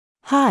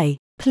Hi,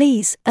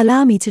 please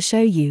allow me to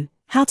show you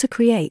how to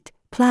create,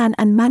 plan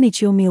and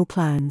manage your meal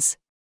plans.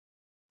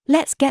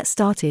 Let's get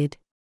started.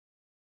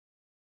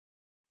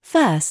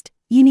 First,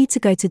 you need to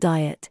go to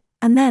Diet,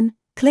 and then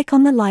click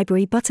on the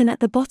Library button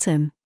at the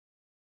bottom.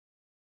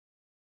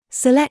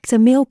 Select a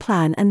meal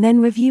plan and then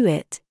review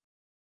it.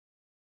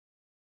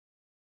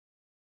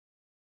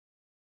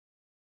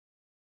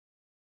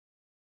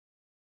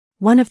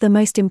 One of the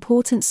most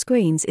important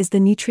screens is the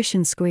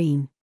nutrition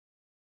screen.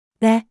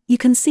 There, you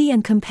can see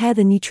and compare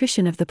the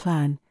nutrition of the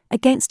plan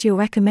against your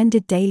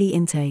recommended daily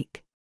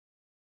intake.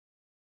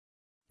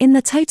 In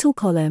the total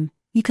column,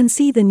 you can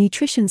see the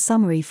nutrition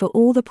summary for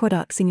all the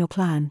products in your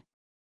plan.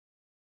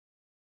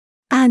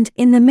 And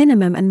in the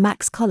minimum and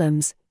max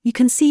columns, you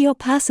can see your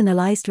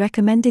personalized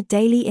recommended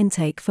daily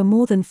intake for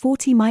more than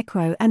 40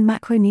 micro and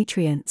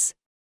macronutrients.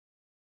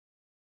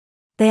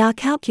 They are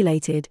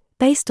calculated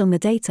based on the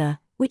data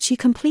which you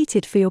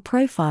completed for your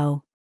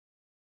profile.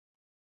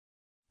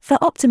 For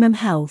optimum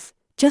health,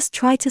 just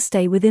try to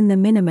stay within the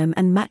minimum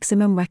and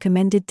maximum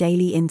recommended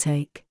daily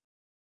intake.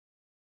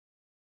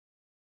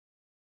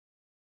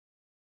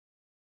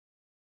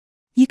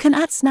 You can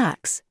add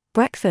snacks,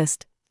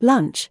 breakfast,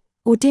 lunch,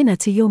 or dinner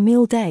to your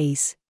meal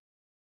days.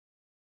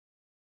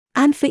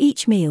 And for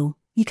each meal,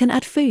 you can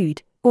add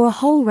food or a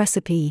whole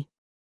recipe.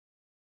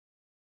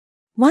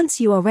 Once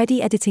you are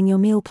ready editing your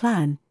meal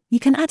plan, you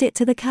can add it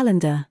to the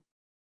calendar.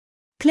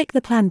 Click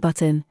the Plan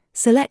button,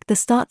 select the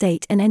start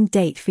date and end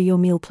date for your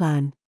meal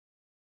plan.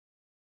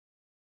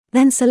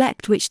 Then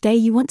select which day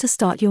you want to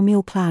start your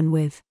meal plan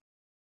with.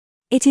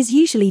 It is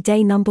usually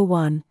day number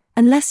 1,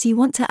 unless you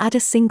want to add a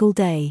single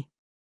day.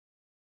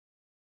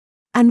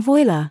 And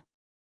voila!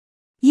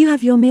 You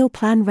have your meal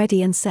plan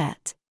ready and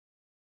set.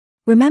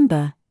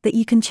 Remember that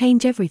you can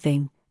change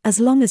everything, as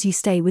long as you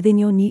stay within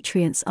your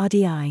nutrients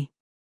RDI.